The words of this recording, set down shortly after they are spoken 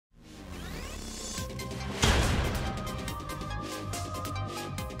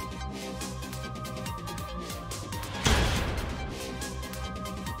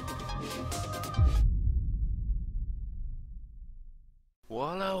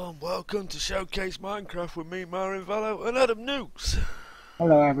Hello and welcome to Showcase Minecraft with me, Myrninvollo, and Adamnukes.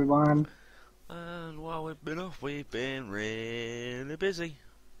 Hello everyone. And while we've been off, we've been really busy.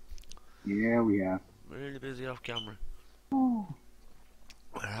 Yeah, we have. Really busy off camera. Oh.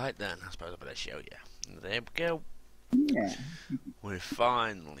 Alright then, I suppose I better show you. There we go. Yeah. We're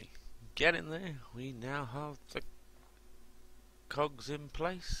finally getting there. We now have the cogs in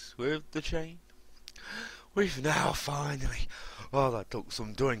place with the chain. We've now finally... Oh, that took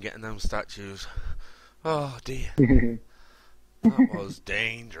some doing getting them statues. Oh dear. That was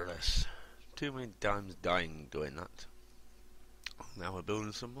dangerous. Too many times dying doing that. Now we're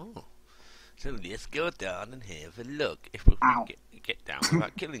building some more. So let's go down and have a look if we can get down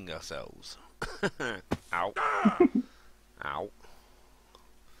without killing ourselves. Ow. Ow.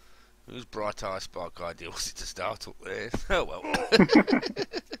 Whose bright eye spark idea was it to start up with? Oh well.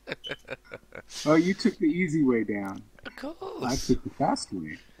 Oh, you took the easy way down. Of course. I took the fast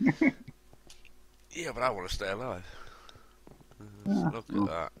way. Yeah, but I want to stay alive. Look at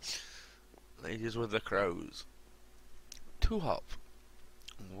that. Ladies with the crows. Two hop.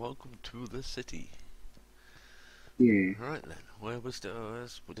 Welcome to the city. Yeah. Right then, where was the...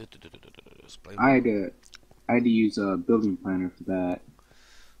 I had to use a building planner for that.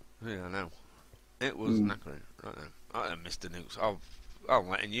 Yeah, I know. It was knackering. Right then. Right then, Mr. Nukes. I'm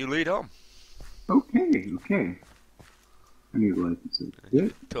letting you lead on. Okay. I need to like it. Yeah.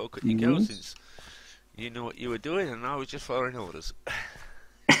 Talk at you go since you knew what you were doing and I was just following orders.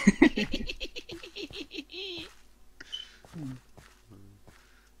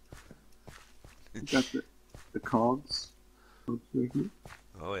 Got the cogs right here.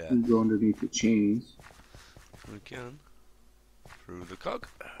 Oh yeah. You go underneath the chains. We can. Through the cog.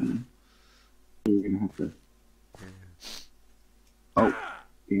 You're gonna have to. Oh,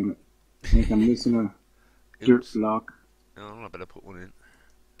 damn it! I think I'm missing a dirt block. Oh, I better put one in.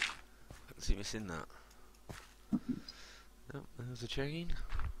 I can see missing that. Oh, there's a chain.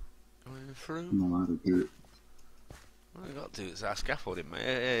 Going through. I'm a lot of dirt. All I got to do is our scaffolding,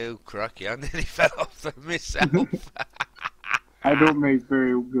 mate. Oh, cracky, I nearly fell off there myself. I don't make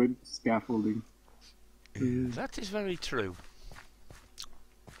very good scaffolding. That is very true.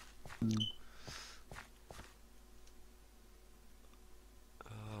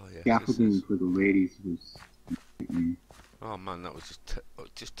 Oh, yes, Scaffolding for the ladies was... Oh man, that was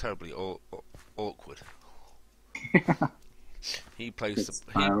just terribly awkward. He placed the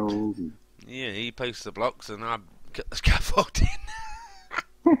spirals. He placed the blocks and I got the scaffolding.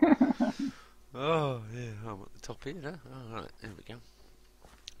 Oh yeah, I'm at the top here now. Alright, there we go.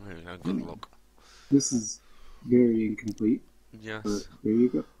 There we go, good luck. This is very incomplete. Yes. But there you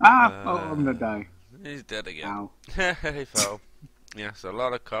go. I'm gonna die. He's dead again. Ow. He fell. Yes, a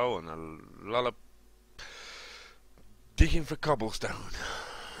lot of coal and a lot of digging for cobblestone.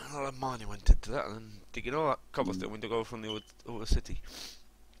 A lot of mining went into that and digging all that cobblestone to go from the other city.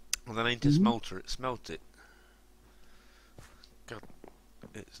 And then I need to smelt it. God,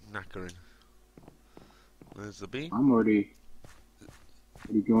 it's knackering. There's the beam. I'm already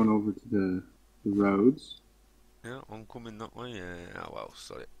going over to the roads. Yeah, I'm coming that way. Yeah, oh well,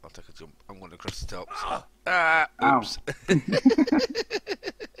 sorry. I'll take a jump. I'm going across the top. Oops.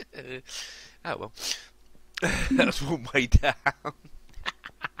 Oh well. That's one way down.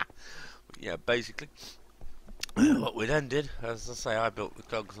 Yeah, basically. What we then did, as I say, I built the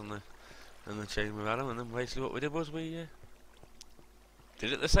cogs and the chain with Adam, and then basically what we did was we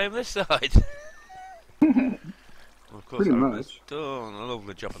did it the same this side. Well, of course, Pretty Adam has much. done a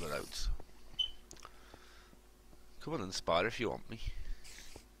lovely job of the roads. Come on, Spider, if you want me.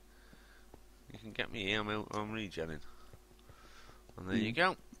 You can get me here, I'm regenning. And there you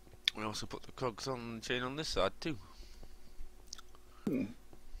go. We also put the cogs on the chain on this side too. Yeah.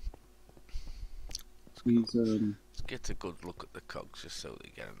 Let's get a good look at the cogs just so they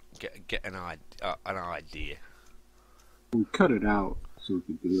get an idea. We cut it out so we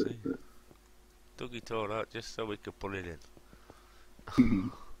could do it. But... Dug it all out just so we could put it in.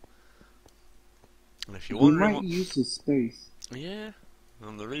 And if you're wondering, we might use the space. Yeah.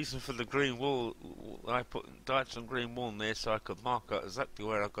 And the reason for the green wall, I dyed some green wool in there so I could mark out exactly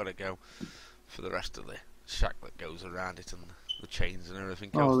where I've got to go for the rest of the shack that goes around it and the chains and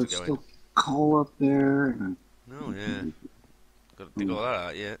everything else to go in. There's still coal up there. And... Oh yeah. Got to dig all that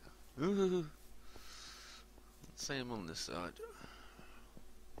out yet. Same on this side.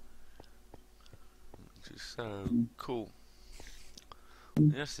 Which is so cool.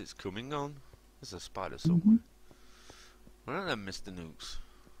 Yes, it's coming on. There's a spider somewhere. Where are them, Mr. Nukes?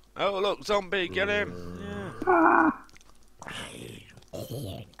 Oh look, zombie, get him! Yeah.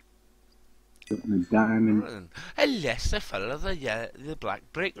 And a diamond. Right then. Unless they follow the black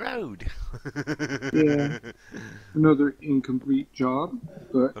brick road. Yeah. Another incomplete job,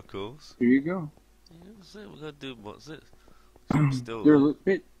 but Of course. here you go. Yeah, so we're gonna do what's this? Still They're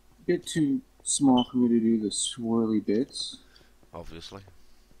there, a bit too small for me to do the swirly bits. obviously.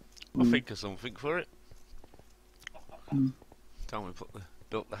 I'll think of something for it. Mm. Time we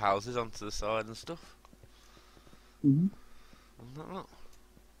built the houses onto the side and stuff. Mm-hmm. And that.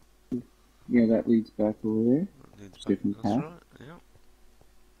 Yeah, that leads back over there. That's Different path. right, yeah.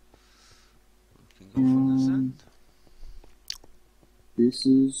 We can go from this end. This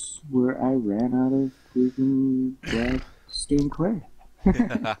is where I ran out of freaking black stained clay.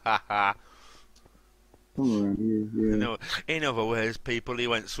 Somewhere around here, yeah. No, in other words, people, he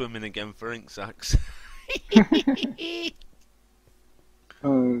went swimming again for ink sacks. Speaking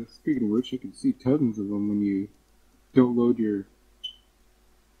of which, I can see tons of them when you don't load your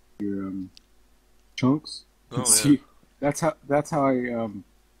chunks. You can see, that's how I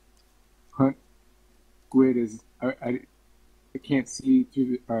hunt squid. Is I can't see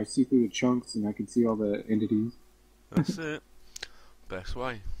through I see through the chunks and I can see all the entities. That's it. Best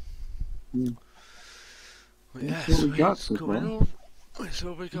way. Yeah. Yes, That's what we got so far. That's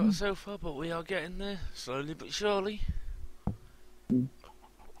all we got so far, but we are getting there, slowly but surely.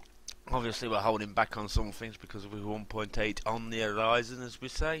 Obviously we're holding back on some things because we're 1.8 on the horizon, as we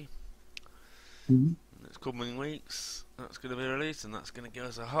say. Mm-hmm. Next coming weeks, that's going to be released, and that's going to give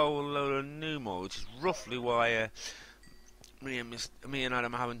us a whole load of new more, which is roughly why me and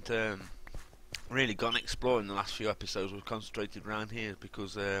Adam haven't really gone exploring the last few episodes. We've concentrated around here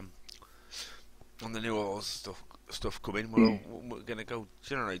because on the new ores stuff coming, we're going to go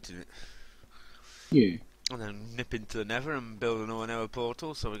generating it. Yeah. And then nip into the Nether and build another Nether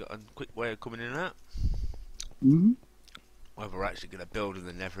portal, so we've got a quick way of coming in and out. Mm-hmm. Whether we're actually going to build in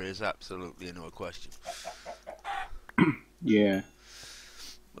the Nether is absolutely another question. Yeah.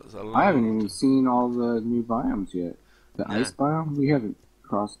 I haven't even seen all the new biomes yet. The ice biome, we haven't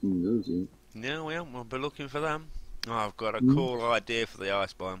crossed any of those yet. No, we haven't. We'll be looking for them. Oh, I've got a cool idea for the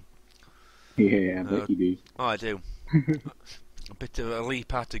ice biome. Yeah, I bet you do. Oh, I do. A bit of a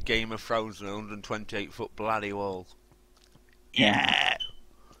leap out of Game of Thrones and a 128-foot bloody wall. Yeah!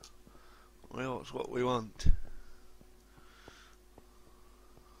 Well, that's what we want.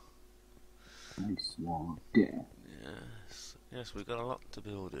 Nice wall of death. Yes, we've got a lot to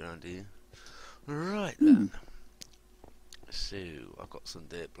build around here. Right then. So, I've got some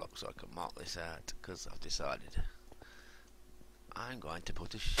dirt blocks so I can mark this out, because I've decided I'm going to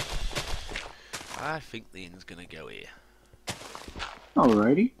put I think the inn's going to go here.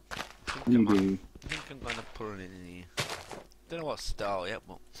 Alrighty. I think I'm going to put it in here. Don't know what style yet,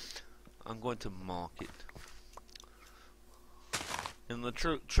 but I'm going to mark it in the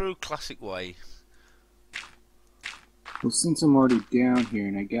true classic way. Well, since I'm already down here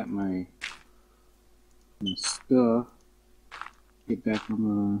and I got my stuff, get back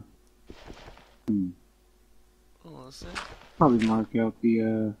on the. Oh, that's it. Probably mark out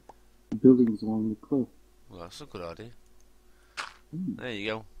the buildings along the cliff. Well, that's a good idea. There you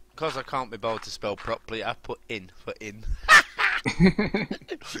go. Because I can't be bothered to spell properly, I put in for in.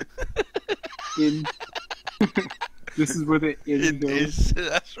 In. This is where the in goes.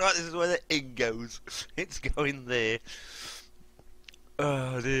 That's right, this is where the in goes. It's going there.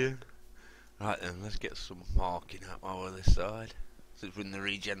 Oh dear. Right then, let's get some marking out while we're on this side. Since we're in the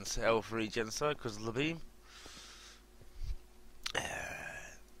regen side because of the beam.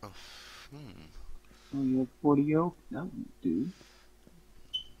 Oh, you have 40 oak? That would do.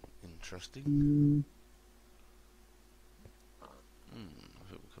 Interesting. I think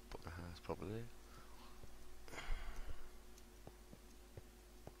we could put the house probably there.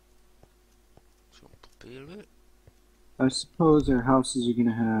 I suppose our houses are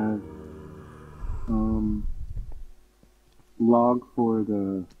gonna have log for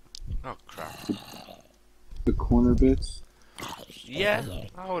the the corner bits. Yeah,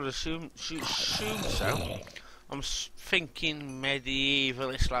 I would assume so. I'm thinking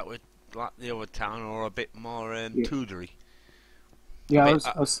medievalist, like the other town, or a bit more Tudory. Yeah,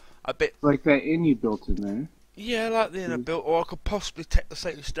 a bit like that inn you built in there. Yeah, like the inn I built, or I could possibly take the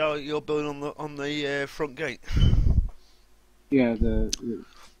same style you're building on the front gate. Yeah, the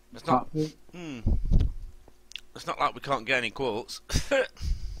it's top not. bit. It's not like we can't get any quartz.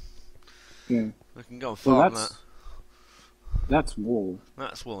 Yeah, we can go and farm that. That's wool.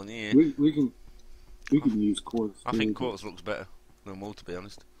 That's wool, yeah. We can use quartz. I think quartz looks better than wool, to be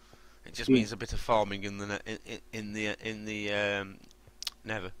honest. It just means a bit of farming in the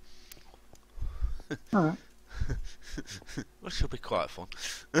Nether. Well, should be quite fun.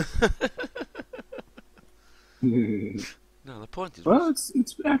 No, the point is... Well,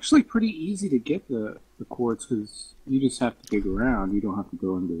 it's actually pretty easy to get the quartz because you just have to dig around. You don't have to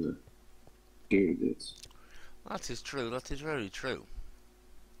go into the cave bits. That is true, that is very true.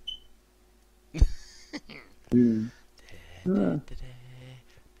 Yeah.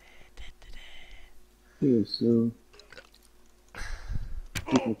 Yeah, so...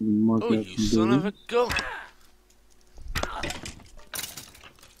 Oh, you son of a gun!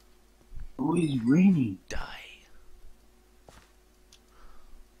 Oh, it's raining. Die.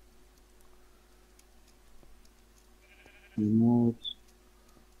 Remote.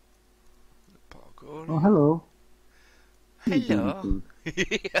 Parkour. Oh, hello. Hello.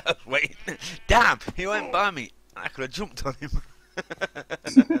 I was waiting. Damn, he went by me. I could have jumped on him.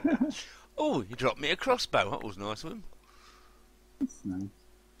 Oh, he dropped me a crossbow. That was nice of him. That's nice.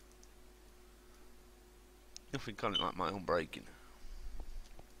 Nothing on it like my unbreaking.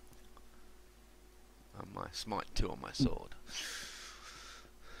 And my smite 2 on my sword.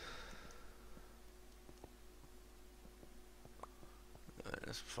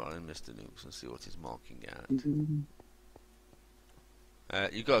 Let's find Mr. Nukes and see what he's marking out.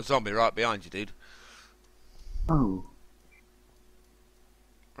 You got a zombie right behind you, dude. Oh.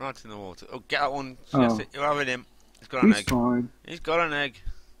 Right in the water. Oh, get that one. Oh. Yes, you're having him. He's got an egg. Fine. He's got an egg.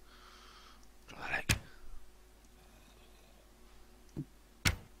 Drop that egg.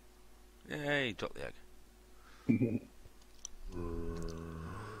 Yay, drop the egg.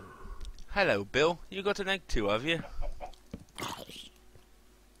 Hello, Bill. You got an egg too, have you?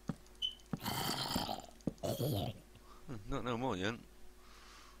 Not no more yet.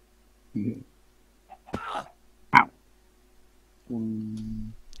 Ow.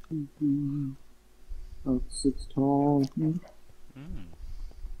 1, 2, 3, about 6 tall.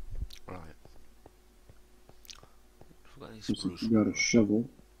 Right. Forgot any spruce. You got a shovel.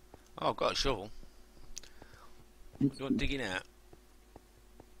 Oh, I've got a shovel. You want digging out?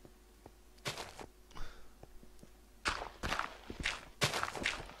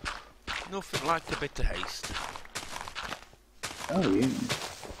 Nothing like a bit of haste. Oh, yeah.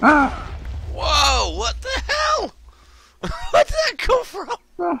 Ah! Whoa! What the hell? Where did that come from?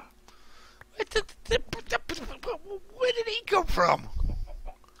 Ah. Where did he come from?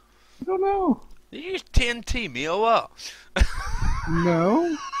 I don't know. Did you just TNT me or what?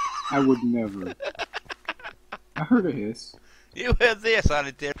 No, I would never. I heard a hiss. You heard this?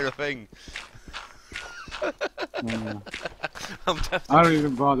 I didn't hear a thing. I don't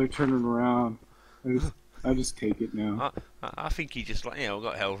even bother turning around. I just take it now. I think he just, I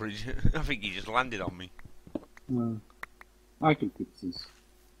got hell ridge. I think he just landed on me. I can fix this.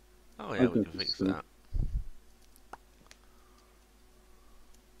 Oh yeah, we can fix that.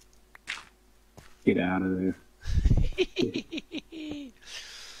 Get out of there.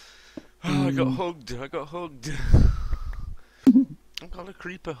 Oh, I got hugged. I got hugged. I got a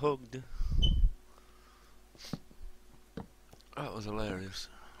creeper hugged. That was hilarious.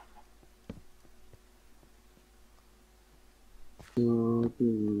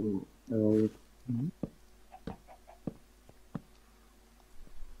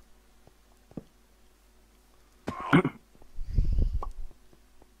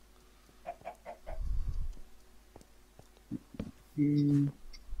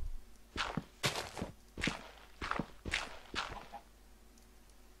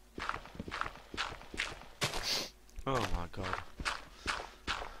 Oh my god.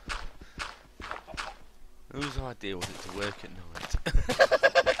 Whose idea was it to work at night?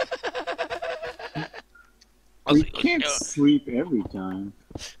 We can't sleep every time.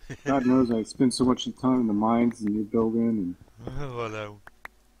 God knows I spend so much time in the mines and you're building and... Oh, hello.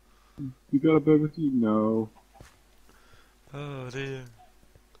 You got a bed with you? No. Oh dear.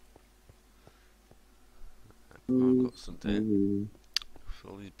 I've got some there. For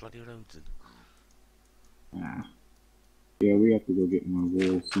all these bloody roads in. Yeah, we have to go get more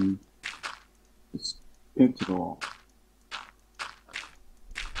wool soon. It's spent it all.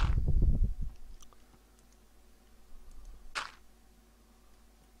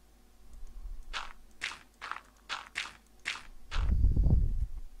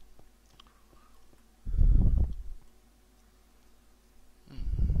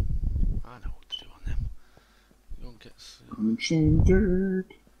 I know what to do on them. Go and get some... Conching dirt,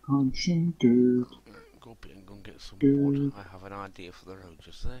 conching dirt. Go up here and go and get some wood. I have an idea for the road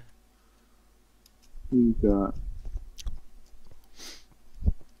just there. We got...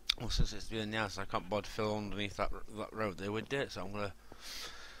 Well, since it's been announced, I can't bother fill underneath that road there with dirt, so I'm going to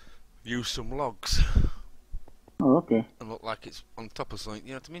use some logs. Oh, okay. And look like it's on top of something,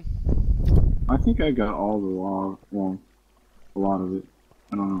 you know what I mean? I think I got all the log. Well, a lot of it.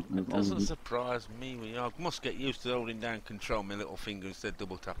 I don't know if I It have all doesn't of it. surprise me. I must get used to holding down control with my little finger instead of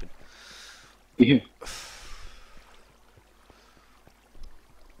double tapping. Yeah.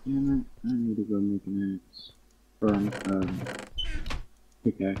 Damn it! I need to go make an axe or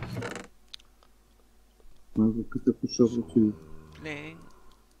pickaxe. I'll go pick up the shovel too. Blink.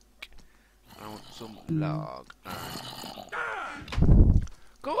 I want some log.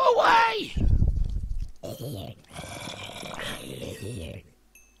 Go away!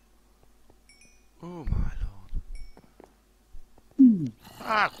 Oh my lord.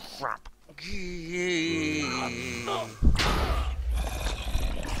 Ah, crap.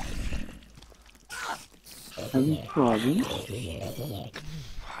 Having problems?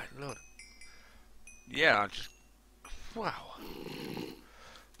 My lord. Yeah, I just... Wow.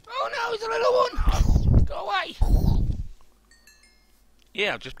 Oh no, it's a little one! Go away!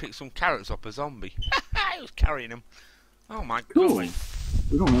 Yeah, I just picked some carrots off a zombie. He was carrying them. Oh my Cool. god.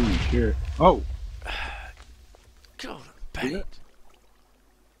 We don't have any carrot. Oh! God, bait.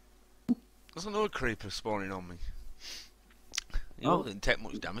 There's another creeper spawning on me. It didn't take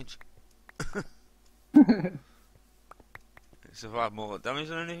much damage. It survived more damage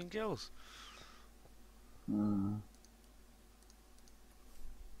than anything else. I've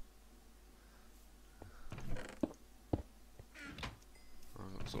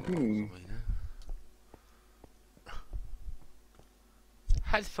got some logs on me now.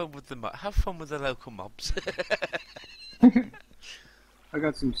 Have fun with the local mobs. I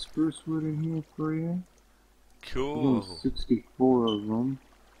got some spruce wood in here for you. Cool. 64 of them.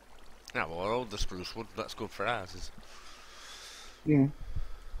 Yeah, well, all the spruce wood, that's good for houses. Yeah.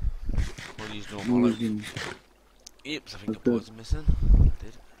 We'll use normal oak. Yep, I think the poison missing. I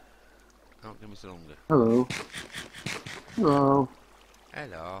did. Oh, give me some longer. Hello. Hello.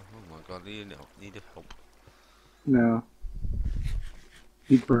 Hello. Oh my god, do you need help? No.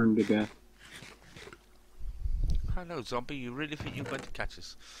 He burned to death. Hello, zombie. You really think you're going to catch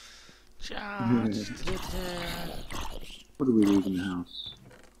us? Charge! What do we leave in the house?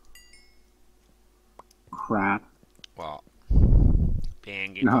 Crap. What?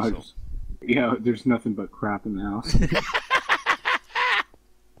 Bang No, yeah, there's nothing but crap in the house.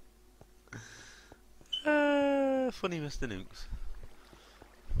 Funny Mr. Nukes.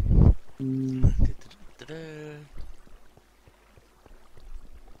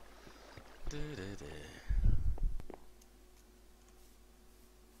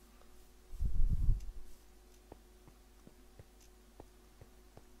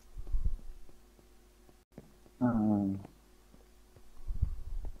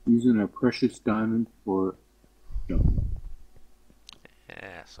 Using a precious diamond for jump.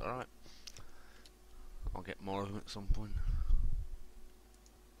 Yeah, it's alright. I'll get more of them at some point.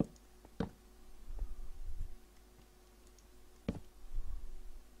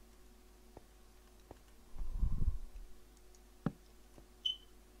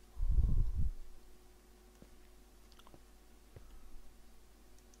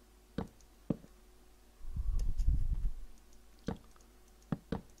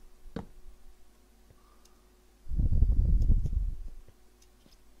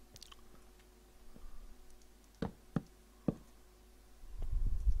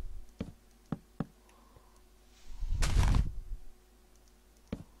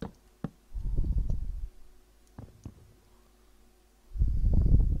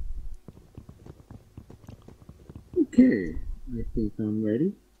 Okay, I think I'm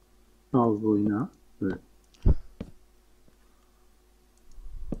ready. Probably not, but...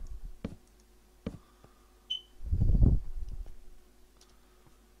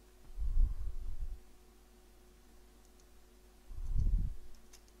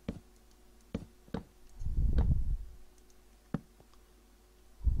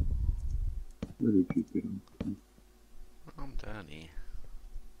 Where did you get them? I'm down here.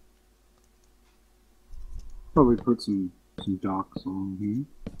 Probably put some docks along here.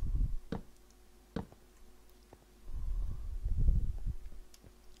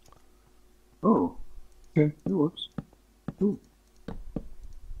 Oh, okay, that works. Cool.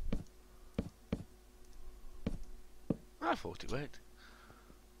 I thought it worked.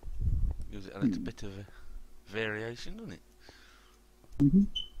 Gives it a little bit of a variation, doesn't it?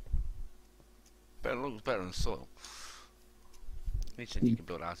 Looks better than soil. At least then you can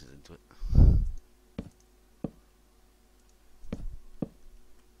build houses into it.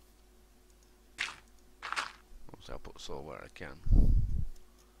 I'll put soil where I can.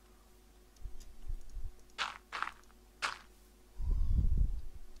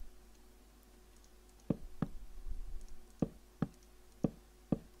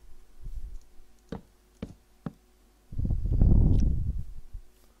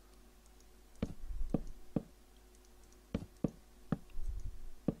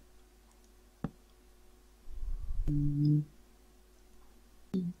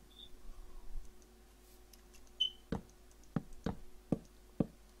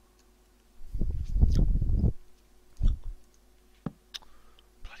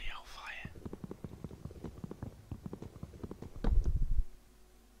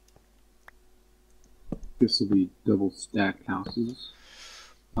 This will be double stacked houses.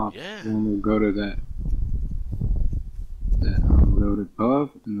 Top one will go to that road above,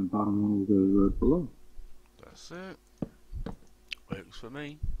 and the bottom one will go to the road below. That's it. Works for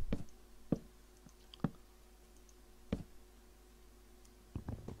me.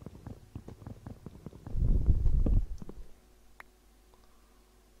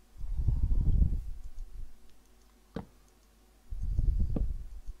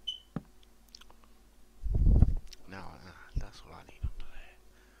 Now, that's what I need under there.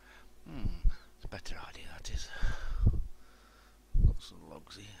 It's a better idea, that is. Got some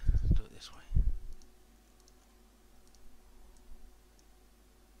logs here. Let's do it this way.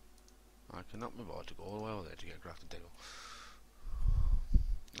 I cannot be bothered to go all the way over there to get a crafting table.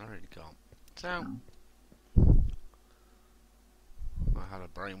 I really can't. So, I had a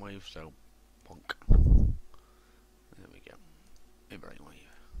brainwave, so bonk. There we go. A brainwave.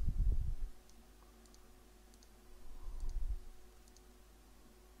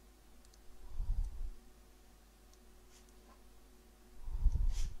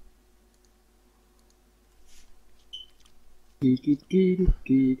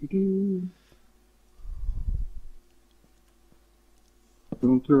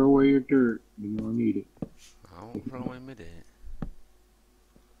 Don't throw away your dirt. You don't need it. I won't throw away my dirt.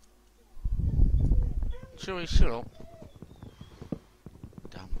 Chewie, shut up.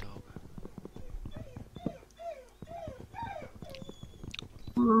 Damn dog.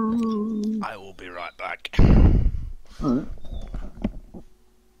 I will be right back. Alright.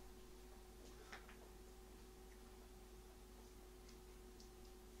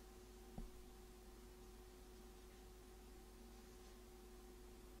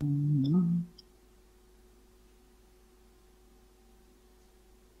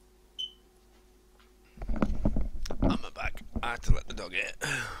 I'm back. I had to let the dog eat.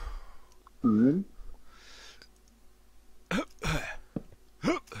 Alright.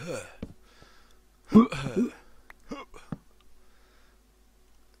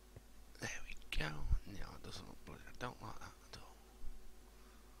 There we go. No, it doesn't look bloody. I don't like that at all.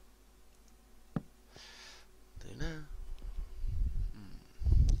 Do you know?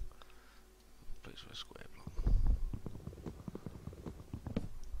 Place for a square block.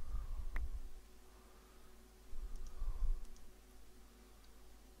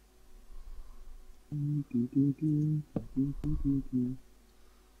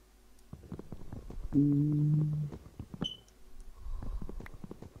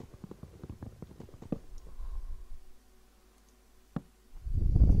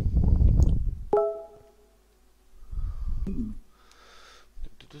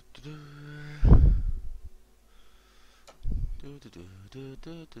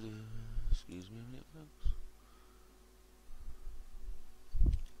 Excuse me a minute, folks.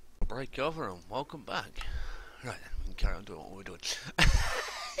 Break over and welcome back. Right then, we can carry on doing what we're doing.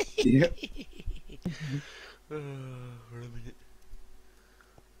 Yep. For a minute.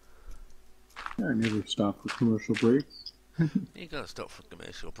 I never stop for commercial breaks. You gotta stop for a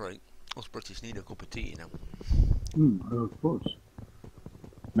commercial break. Us British need a cup of tea, you know. Of course.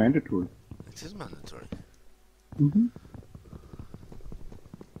 Mandatory. It is mandatory.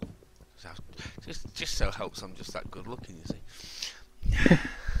 Just so helps I'm just that good looking, you see.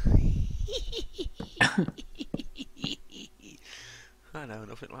 I know,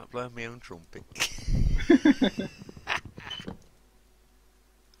 nothing like blowing my own trumpet.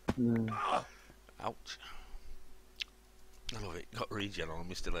 Ouch. I love it. Got regen on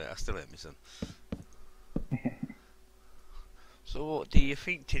me still. I still hate me son. So what do you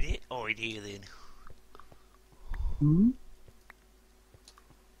think to it idea then?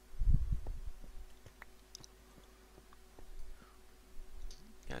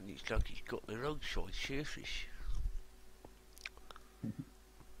 And it's like he's got the roadside surface.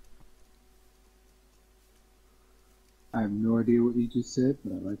 I have no idea what you just said,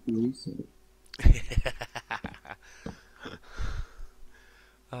 but I like the way you said it.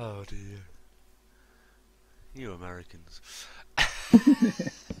 Oh dear. You Americans.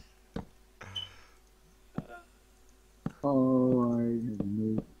 Oh, I have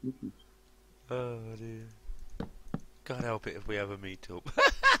no pictures. Oh dear. Can't help it if we ever meet up.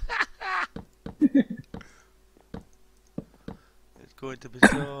 It's going to be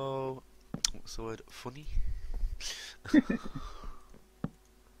so... what's the word? Funny?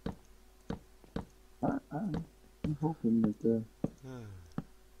 I'm hoping that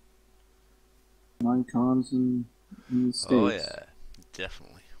Minecons in the States. Oh yeah,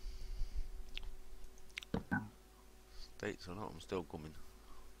 definitely. States or not, I'm still coming.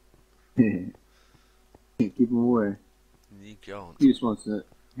 Can't keep them away. You can't. He just wants to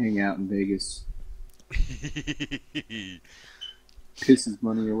hang out in Vegas. Pisses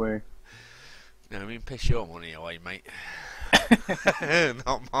money away. No, I mean piss your money away, mate.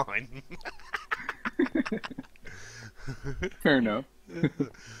 Not mine. Fair enough.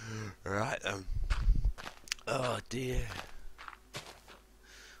 Right then. Oh dear.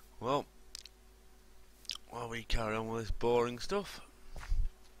 Well, while we carry on with this boring stuff,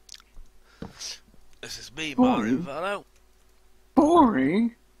 this is me, Myrninvollo.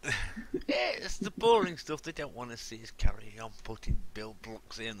 Boring? Yeah, it's the boring stuff. They don't want to see us carry on putting build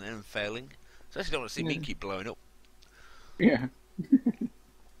blocks in there and failing. Especially don't want to see me keep blowing up. Yeah.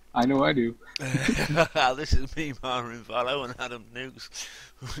 I know I do. This is me, Myrninvollo, and Adamnukes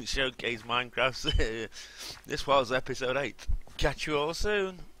Showcase Minecraft. This was episode 8. Catch you all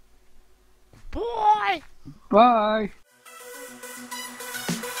soon. Bye! Bye!